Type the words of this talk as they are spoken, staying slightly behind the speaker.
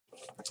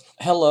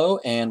Hello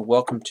and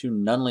welcome to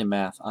Nunley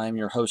Math. I'm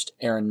your host,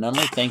 Aaron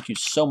Nunley. Thank you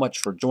so much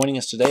for joining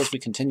us today as we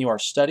continue our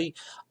study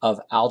of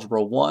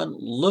Algebra 1,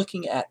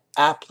 looking at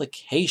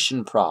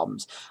application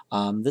problems.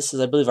 This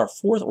is, I believe, our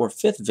fourth or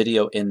fifth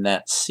video in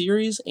that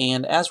series,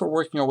 and as we're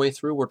working our way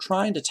through, we're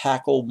trying to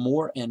tackle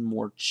more and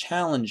more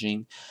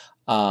challenging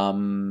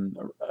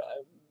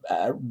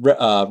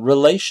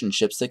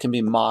relationships that can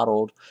be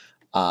modeled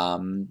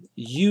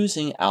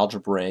using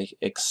algebraic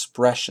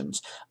expressions.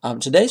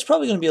 Today's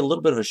probably going to be a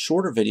little bit of a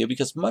shorter video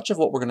because much of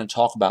what we're going to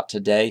talk about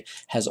today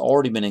has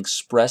already been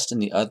expressed in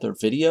the other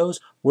videos.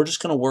 We're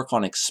just going to work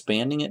on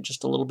expanding it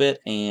just a little bit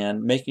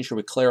and making sure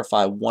we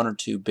clarify one or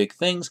two big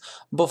things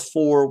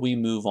before we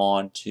move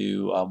on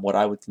to what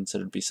I would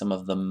consider to be some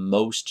of the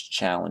most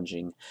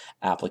challenging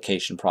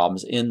application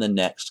problems in the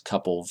next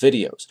couple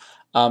videos.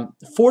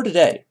 For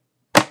today,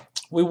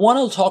 we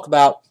want to talk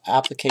about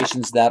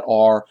applications that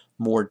are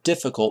more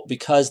difficult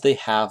because they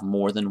have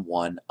more than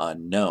one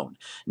unknown.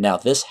 Now,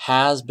 this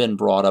has been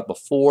brought up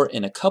before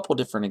in a couple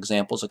different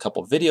examples a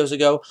couple videos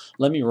ago.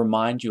 Let me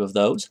remind you of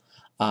those.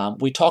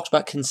 We talked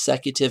about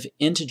consecutive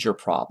integer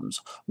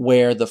problems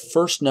where the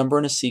first number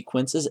in a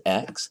sequence is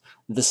x,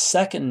 the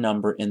second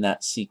number in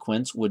that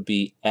sequence would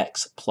be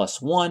x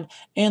plus 1,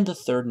 and the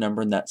third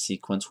number in that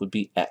sequence would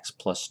be x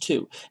plus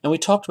 2. And we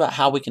talked about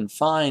how we can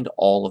find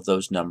all of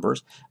those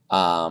numbers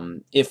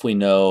if we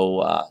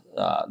know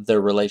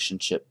their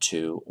relationship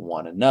to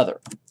one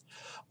another.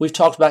 We've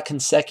talked about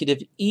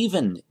consecutive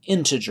even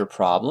integer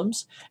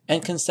problems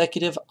and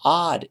consecutive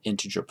odd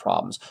integer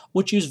problems,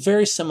 which use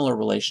very similar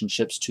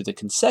relationships to the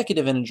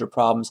consecutive integer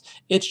problems.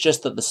 It's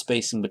just that the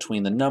spacing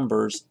between the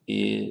numbers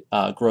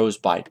grows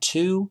by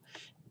 2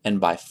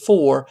 and by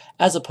 4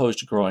 as opposed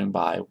to growing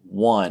by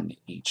 1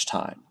 each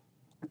time.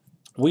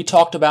 We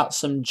talked about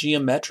some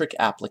geometric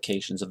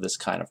applications of this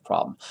kind of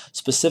problem.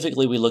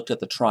 Specifically, we looked at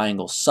the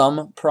triangle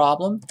sum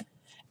problem,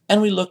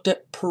 and we looked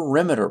at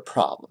perimeter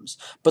problems.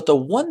 But the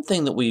one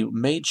thing that we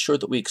made sure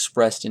that we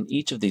expressed in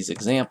each of these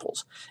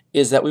examples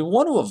is that we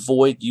want to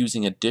avoid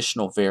using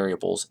additional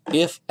variables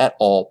if at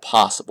all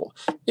possible.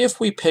 If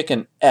we pick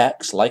an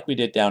x, like we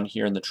did down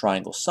here in the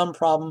triangle sum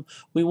problem,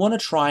 we want to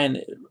try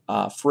and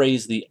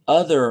phrase the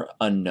other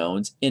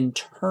unknowns in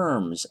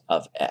terms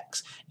of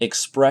x,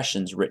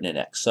 expressions written in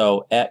x.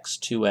 So x,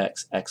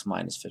 2x, x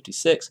minus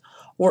 56,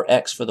 or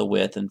x for the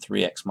width and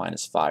 3x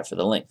minus 5 for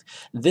the length.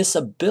 This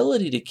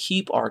ability to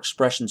keep our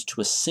expressions to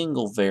a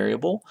single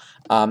variable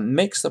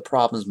makes the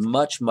problems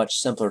much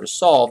simpler to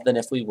solve than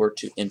if we were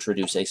to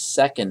introduce a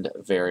second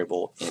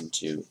variable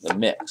into the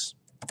mix.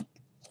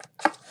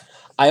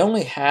 I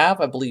only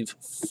have, I believe,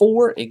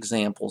 4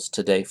 examples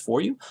today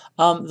for you.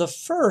 The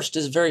first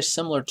is very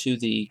similar to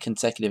the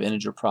consecutive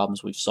integer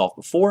problems we've solved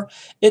before.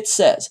 It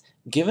says,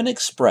 give an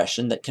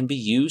expression that can be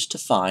used to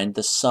find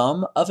the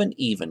sum of an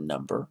even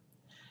number,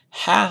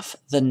 half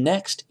the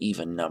next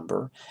even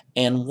number,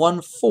 and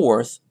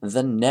 1/4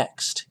 the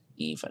next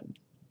even.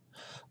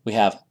 We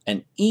have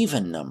an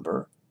even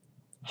number,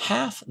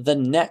 half the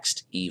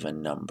next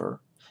even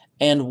number,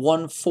 and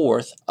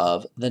 1/4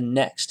 of the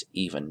next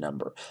even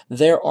number.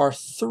 There are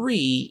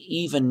 3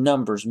 even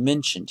numbers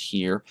mentioned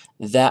here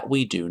that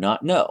we do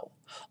not know.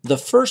 The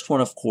first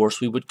one, of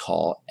course, we would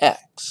call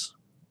x.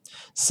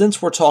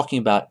 Since we're talking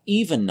about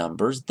even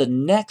numbers, the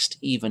next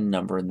even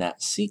number in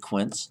that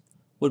sequence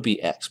would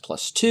be x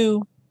plus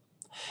 2,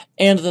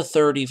 and the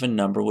third even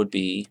number would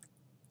be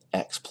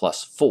x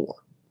plus 4.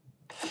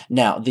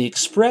 Now, the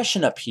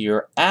expression up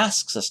here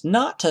asks us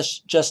not to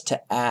just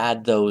to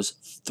add those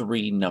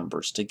 3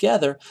 numbers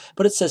together,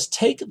 but it says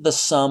take the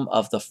sum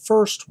of the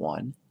first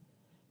one,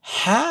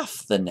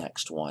 half the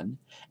next one,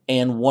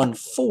 and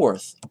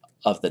 1/4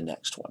 of the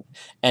next one.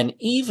 An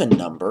even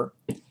number,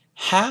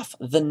 half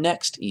the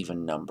next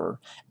even number,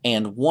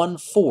 and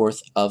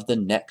 1/4 of the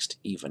next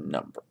even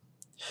number.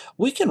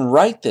 We can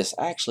write this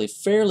actually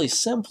fairly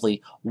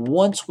simply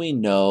once we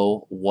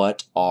know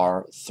what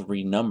our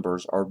 3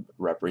 numbers are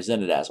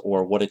represented as,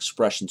 or what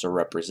expressions are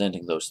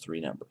representing those 3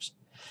 numbers.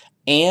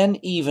 An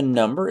even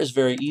number is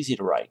very easy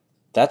to write.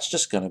 That's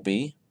just going to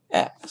be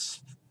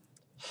x.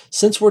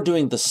 Since we're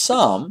doing the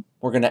sum,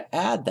 we're going to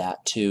add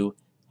that to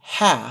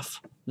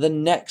half the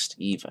next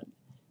even.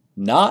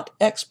 Not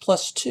x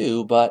plus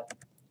 2, but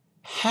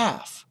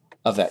half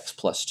of x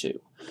plus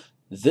 2.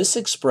 This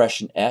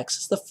expression, x,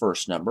 is the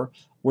first number.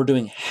 We're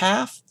doing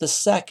half the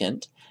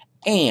second,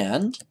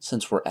 and,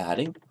 since we're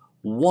adding,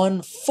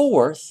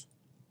 1/4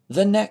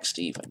 the next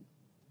even.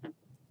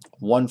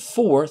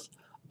 1/4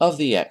 of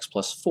the x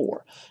plus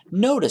 4.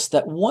 Notice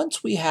that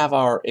once we have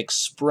our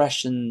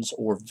expressions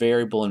or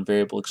variable and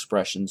variable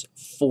expressions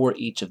for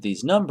each of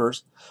these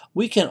numbers,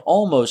 we can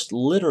almost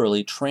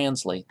literally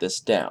translate this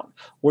down.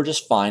 We're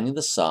just finding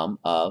the sum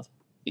of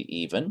the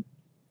even,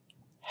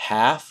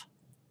 half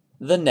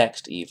the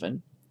next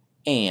even,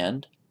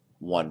 and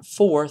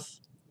 1/4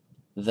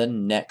 the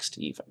next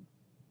even.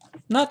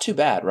 Not too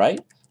bad, right?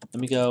 Let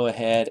me go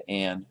ahead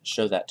and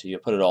show that to you.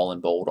 Put it all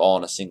in bold, all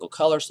in a single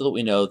color, so that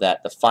we know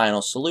that the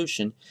final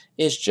solution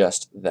is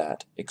just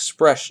that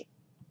expression.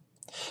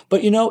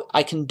 But you know,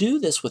 I can do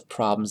this with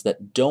problems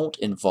that don't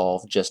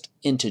involve just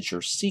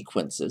integer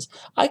sequences.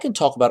 I can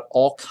talk about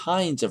all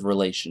kinds of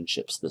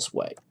relationships this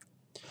way.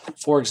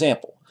 For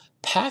example,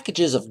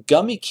 packages of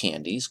gummy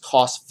candies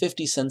cost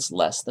 50 cents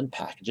less than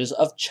packages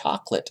of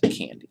chocolate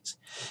candies.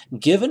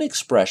 Give an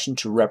expression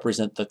to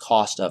represent the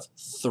cost of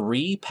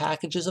 3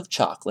 packages of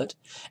chocolate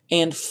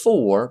and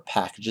 4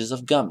 packages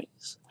of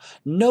gummies.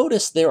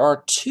 Notice there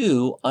are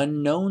 2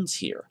 unknowns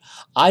here.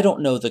 I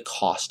don't know the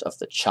cost of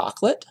the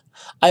chocolate.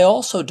 I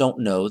also don't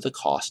know the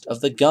cost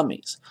of the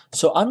gummies.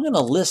 So I'm going to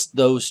list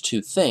those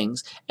 2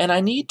 things, and I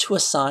need to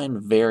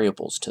assign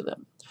variables to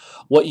them.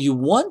 What you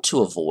want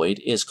to avoid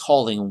is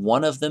calling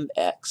one of them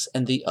x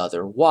and the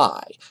other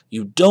y.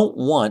 You don't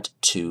want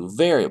 2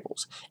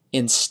 variables.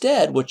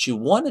 Instead, what you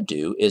want to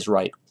do is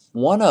write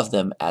one of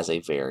them as a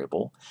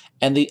variable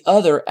and the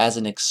other as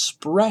an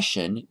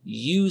expression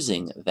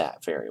using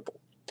that variable.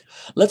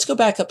 Let's go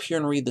back up here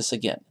and read this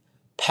again.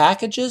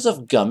 Packages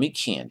of gummy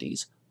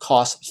candies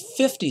cost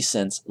 50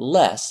 cents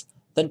less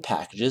than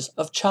packages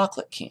of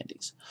chocolate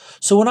candies.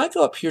 So when I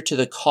go up here to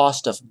the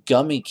cost of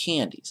gummy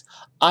candies,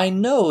 I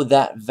know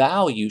that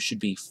value should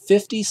be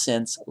 50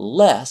 cents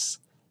less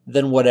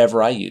than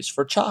whatever I use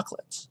for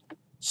chocolates.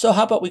 So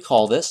how about we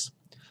call this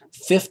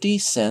 50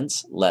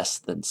 cents less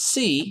than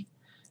C,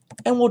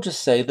 and we'll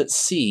just say that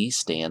C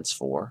stands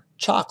for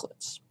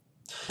chocolates.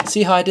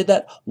 See how I did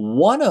that?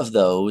 One of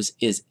those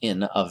is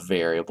in a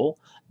variable,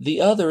 the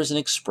other is an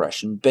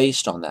expression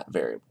based on that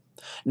variable.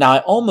 Now I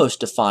almost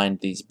defined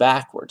these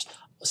backwards.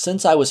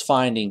 Since I was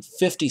finding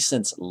 50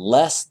 cents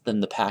less than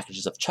the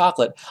packages of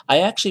chocolate, I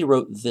actually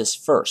wrote this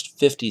first,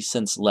 50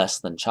 cents less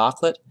than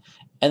chocolate,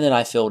 and then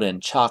I filled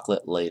in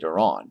chocolate later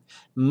on.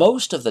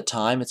 Most of the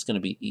time it's going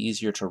to be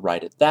easier to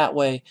write it that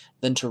way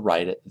than to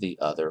write it the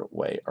other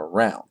way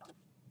around.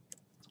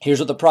 Here's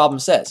what the problem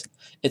says.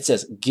 It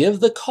says, give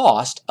the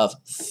cost of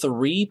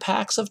 3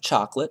 packs of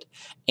chocolate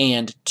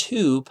and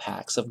 2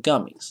 packs of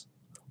gummies.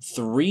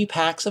 3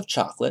 packs of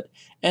chocolate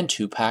and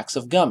 2 packs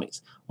of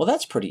gummies. Well,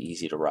 that's pretty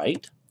easy to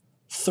write.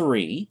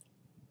 3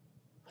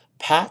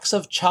 packs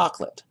of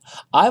chocolate.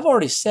 I've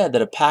already said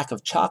that a pack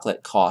of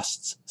chocolate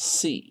costs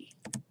C.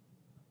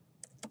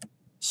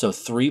 So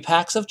 3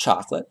 packs of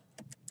chocolate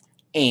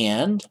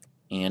and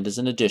is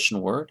an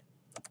addition word,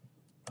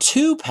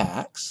 2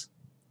 packs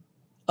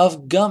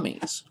of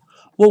gummies.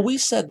 Well, we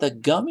said the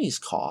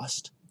gummies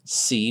cost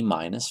C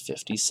minus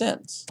 50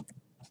 cents.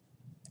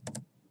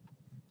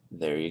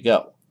 There you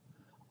go.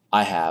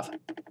 I have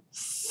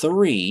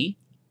 3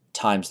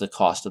 times the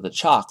cost of the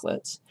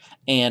chocolates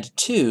and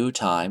 2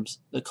 times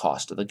the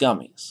cost of the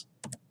gummies.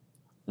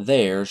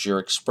 There's your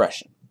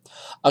expression.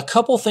 A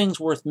couple things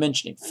worth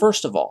mentioning.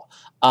 First of all,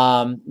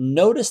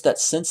 notice that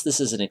since this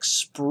is an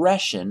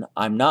expression,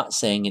 I'm not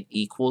saying it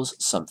equals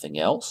something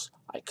else.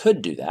 I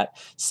could do that.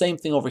 Same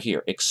thing over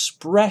here.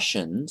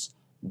 Expressions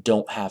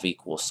don't have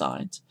equal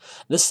signs.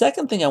 The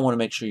second thing I want to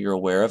make sure you're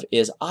aware of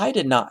is I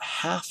did not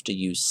have to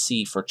use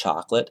C for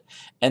chocolate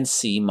and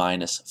C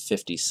minus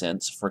 50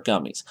 cents for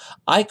gummies.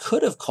 I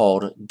could have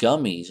called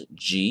gummies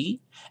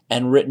G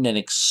and written an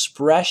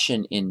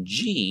expression in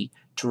G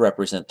to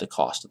represent the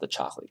cost of the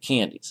chocolate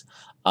candies.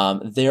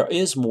 There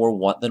is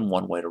more than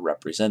one way to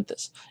represent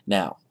this.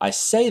 Now, I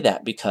say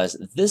that because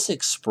this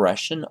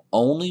expression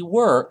only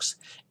works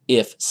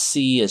if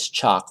C is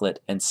chocolate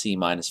and C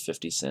minus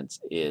 50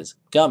 cents is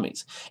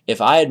gummies. If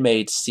I had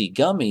made C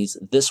gummies,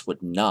 this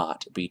would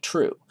not be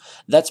true.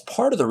 That's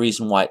part of the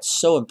reason why it's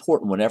so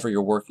important whenever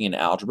you're working in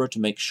algebra to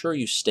make sure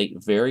you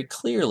state very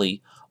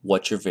clearly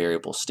what your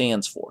variable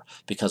stands for,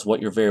 because what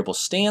your variable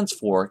stands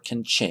for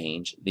can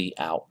change the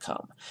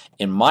outcome.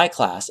 In my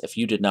class, if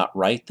you did not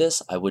write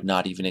this, I would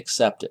not even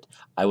accept it.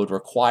 I would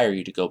require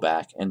you to go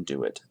back and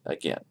do it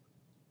again.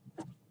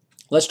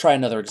 Let's try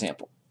another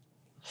example.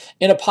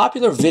 In a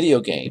popular video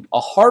game, a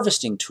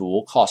harvesting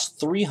tool costs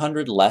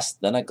 300 less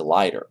than a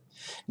glider.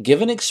 Give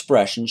an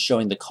expression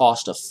showing the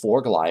cost of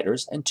 4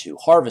 gliders and 2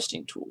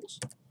 harvesting tools.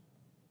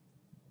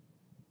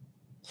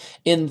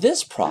 In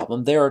this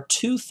problem, there are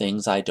 2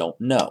 things I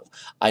don't know.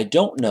 I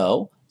don't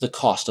know the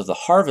cost of the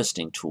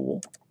harvesting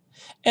tool,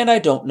 and I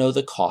don't know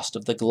the cost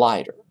of the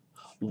glider.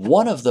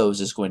 One of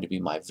those is going to be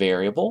my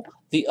variable.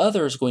 The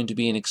other is going to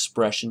be an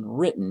expression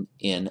written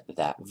in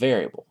that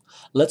variable.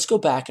 Let's go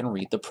back and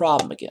read the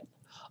problem again.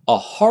 A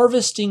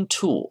harvesting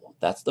tool,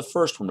 that's the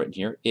first one written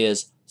here,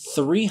 is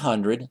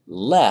 300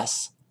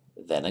 less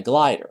than a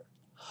glider.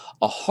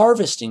 A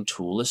harvesting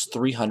tool is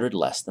 300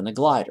 less than a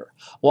glider.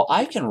 Well,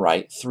 I can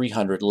write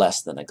 300 less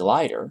than a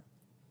glider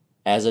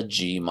as a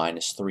G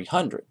minus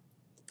 300,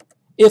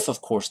 if,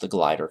 of course, the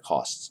glider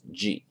costs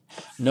G.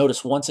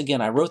 Notice, once again,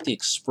 I wrote the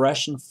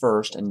expression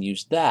first and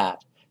used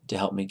that to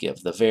help me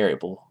give the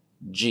variable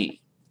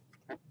G.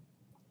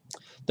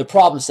 The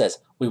problem says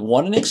we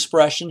want an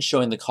expression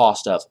showing the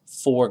cost of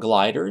 4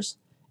 gliders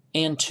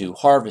and 2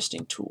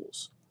 harvesting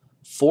tools.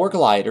 4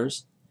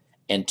 gliders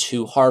and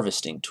 2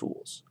 harvesting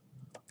tools.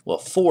 Well,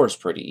 4 is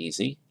pretty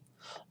easy.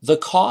 The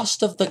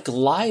cost of the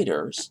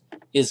gliders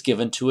is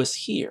given to us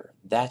here.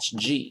 That's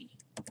G.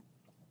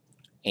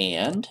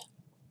 And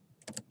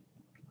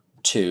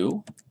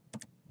 2.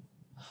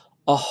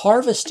 A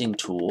harvesting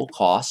tool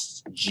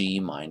costs G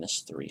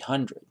minus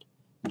 300.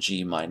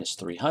 G minus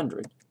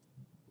 300.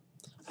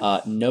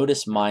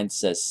 Notice mine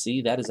says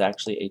C. That is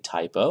actually a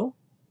typo.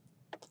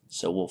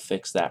 So we'll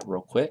fix that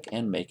real quick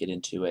and make it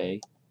into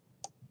a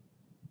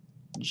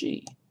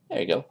G.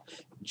 There you go.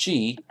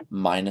 G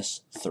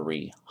minus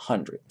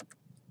 300.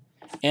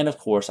 And of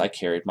course, I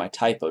carried my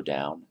typo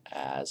down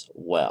as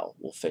well.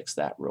 We'll fix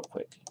that real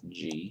quick.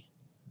 G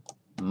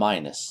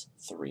minus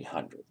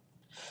 300.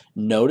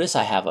 Notice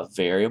I have a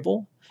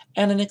variable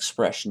and an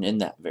expression in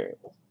that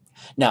variable.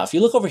 Now, if you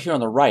look over here on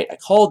the right, I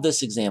called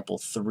this example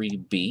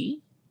 3b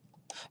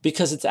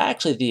because it's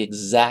actually the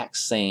exact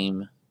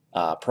same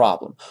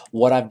problem.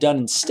 What I've done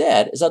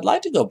instead is I'd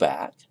like to go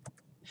back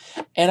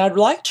and I'd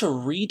like to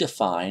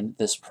redefine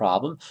this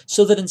problem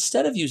so that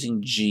instead of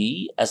using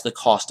G as the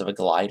cost of a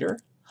glider,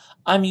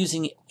 I'm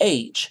using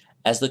H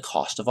as the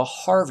cost of a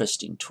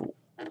harvesting tool.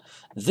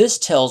 This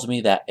tells me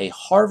that a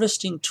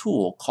harvesting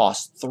tool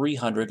costs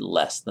 300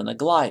 less than a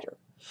glider.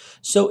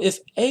 So if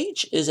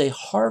H is a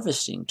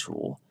harvesting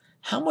tool,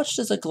 how much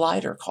does a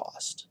glider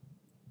cost?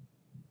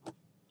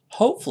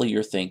 Hopefully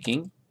you're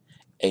thinking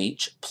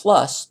H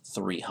plus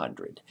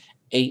 300.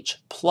 H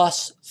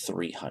plus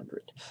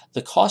 300.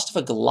 The cost of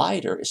a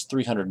glider is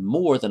 300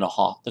 more than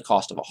the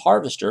cost of a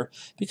harvester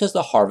because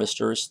the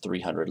harvester is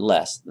 300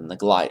 less than the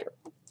glider.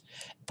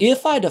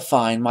 If I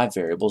define my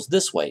variables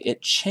this way,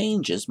 it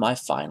changes my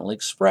final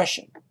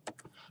expression.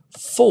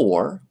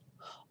 For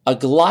a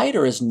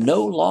glider is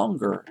no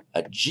longer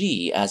a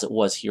G as it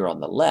was here on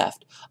the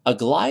left. A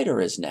glider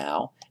is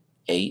now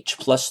H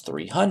plus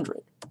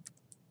 300.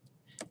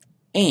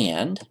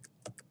 And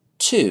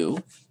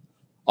 2,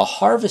 a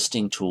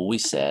harvesting tool we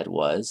said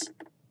was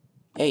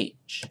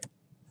H.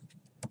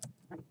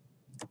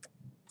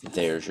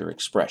 There's your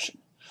expression.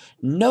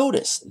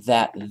 Notice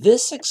that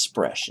this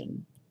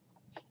expression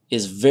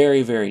is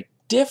very, very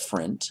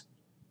different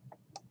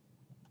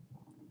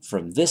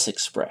from this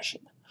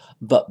expression.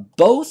 But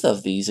both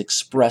of these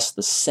express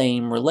the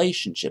same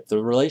relationship,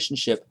 the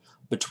relationship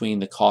between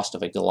the cost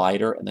of a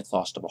glider and the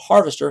cost of a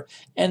harvester,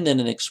 and then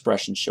an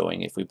expression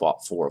showing if we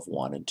bought 4 of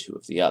one and 2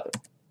 of the other.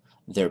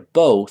 They're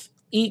both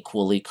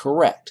equally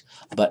correct,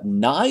 but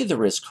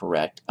neither is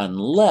correct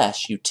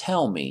unless you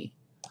tell me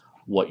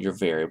what your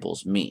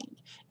variables mean.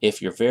 If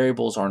your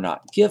variables are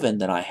not given,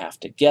 then I have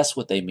to guess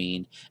what they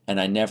mean, and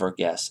I never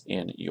guess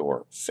in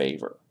your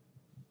favor.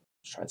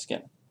 Let's try this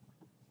again.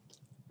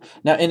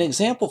 Now, in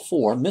example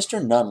 4,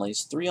 Mr.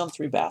 Nunley's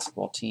 3-on-3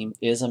 basketball team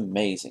is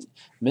amazing.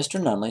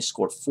 Mr. Nunley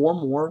scored 4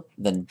 more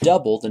than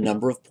double the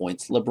number of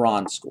points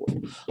LeBron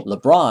scored.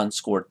 LeBron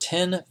scored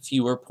 10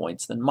 fewer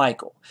points than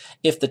Michael.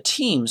 If the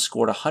team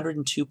scored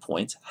 102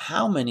 points,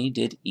 how many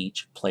did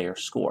each player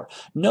score?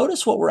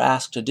 Notice what we're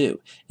asked to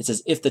do. It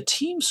says, if the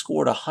team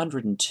scored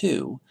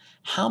 102,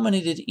 how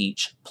many did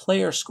each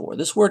player score?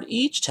 This word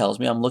each tells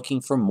me I'm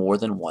looking for more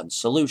than one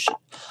solution.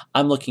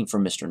 I'm looking for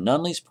Mr.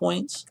 Nunley's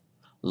points,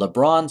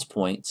 LeBron's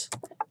points,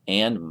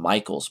 and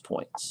Michael's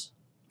points.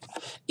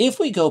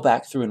 If we go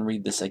back through and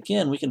read this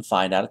again, we can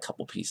find out a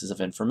couple pieces of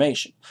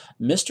information.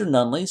 Mr.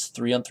 Nunley's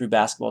 3-on-3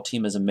 basketball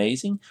team is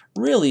amazing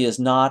really is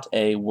not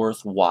a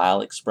worthwhile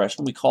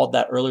expression. We called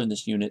that earlier in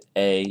this unit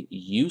a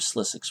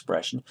useless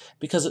expression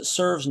because it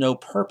serves no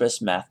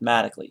purpose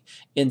mathematically.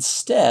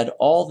 Instead,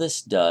 all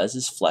this does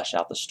is flesh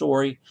out the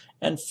story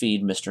and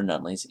feed Mr.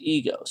 Nunley's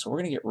ego. So we're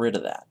going to get rid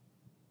of that.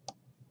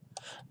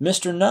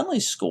 Mr.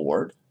 Nunley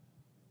scored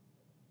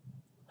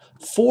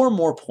 4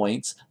 more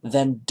points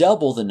than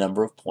double the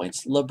number of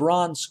points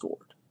LeBron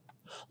scored.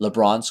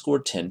 LeBron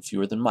scored 10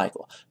 fewer than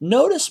Michael.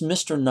 Notice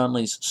Mr.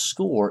 Nunley's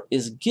score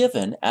is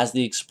given as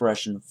the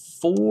expression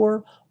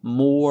 4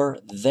 more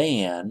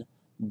than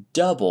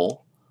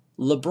double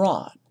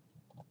LeBron.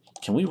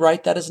 Can we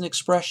write that as an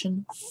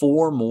expression?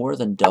 4 more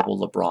than double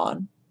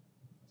LeBron?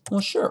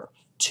 Well, sure.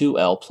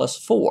 2L plus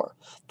 4.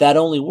 That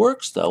only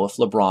works, though, if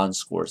LeBron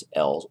scores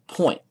L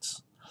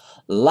points.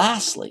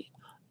 Lastly,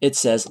 it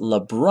says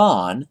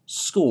LeBron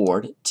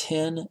scored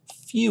 10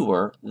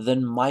 fewer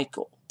than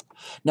Michael.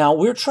 Now,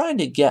 we're trying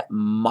to get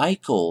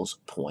Michael's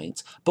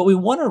points, but we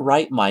want to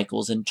write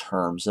Michael's in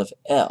terms of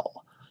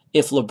L.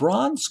 If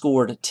LeBron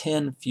scored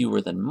 10 fewer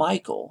than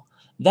Michael,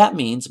 that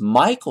means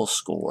Michael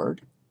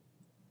scored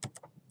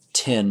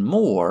 10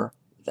 more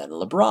than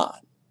LeBron.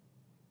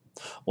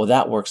 Well,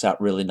 that works out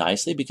really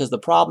nicely because the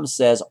problem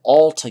says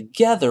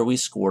altogether we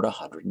scored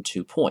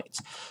 102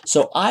 points.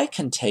 So I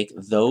can take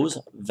those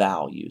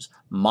values,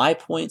 my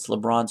points,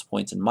 LeBron's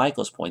points, and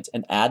Michael's points,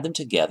 and add them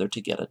together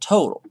to get a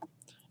total.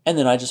 And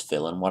then I just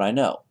fill in what I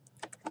know.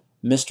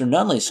 Mr.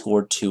 Nunley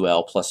scored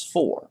 2L plus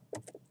 4.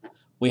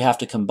 We have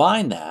to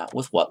combine that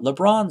with what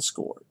LeBron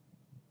scored.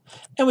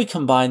 And we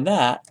combine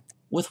that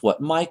with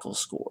what Michael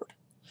scored.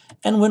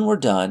 And when we're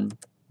done,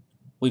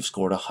 we've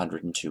scored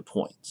 102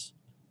 points.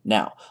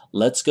 Now,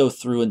 let's go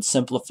through and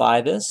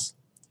simplify this.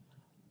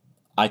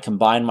 I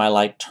combine my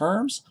like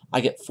terms. I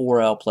get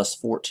 4L plus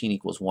 14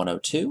 equals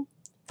 102.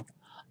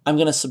 I'm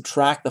going to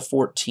subtract the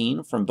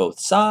 14 from both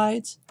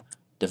sides,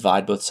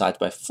 divide both sides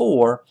by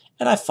 4,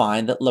 and I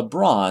find that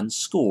LeBron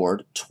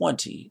scored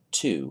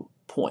 22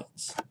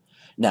 points.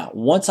 Now,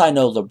 once I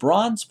know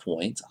LeBron's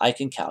points, I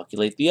can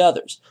calculate the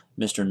others.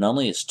 Mr.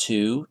 Nunley is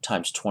 2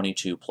 times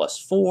 22 plus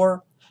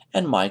 4,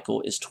 and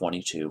Michael is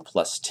 22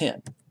 plus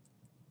 10.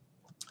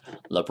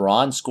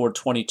 LeBron scored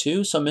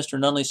 22, so Mr.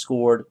 Nunley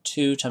scored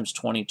 2 times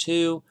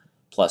 22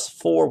 plus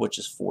 4, which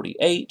is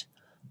 48.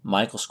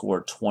 Michael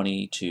scored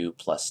 22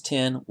 plus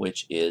 10,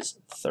 which is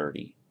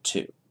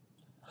 32.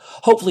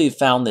 Hopefully you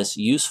found this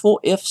useful.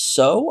 If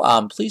so,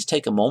 please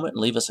take a moment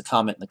and leave us a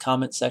comment in the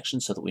comment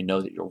section so that we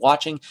know that you're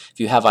watching.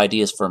 If you have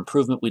ideas for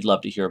improvement, we'd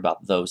love to hear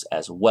about those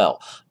as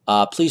well.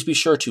 Please be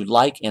sure to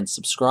like and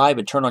subscribe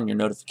and turn on your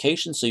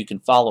notifications so you can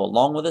follow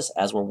along with us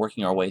as we're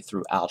working our way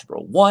through Algebra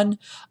 1.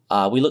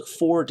 We look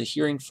forward to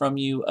hearing from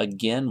you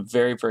again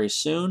very, very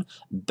soon.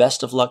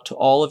 Best of luck to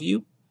all of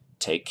you.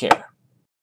 Take care.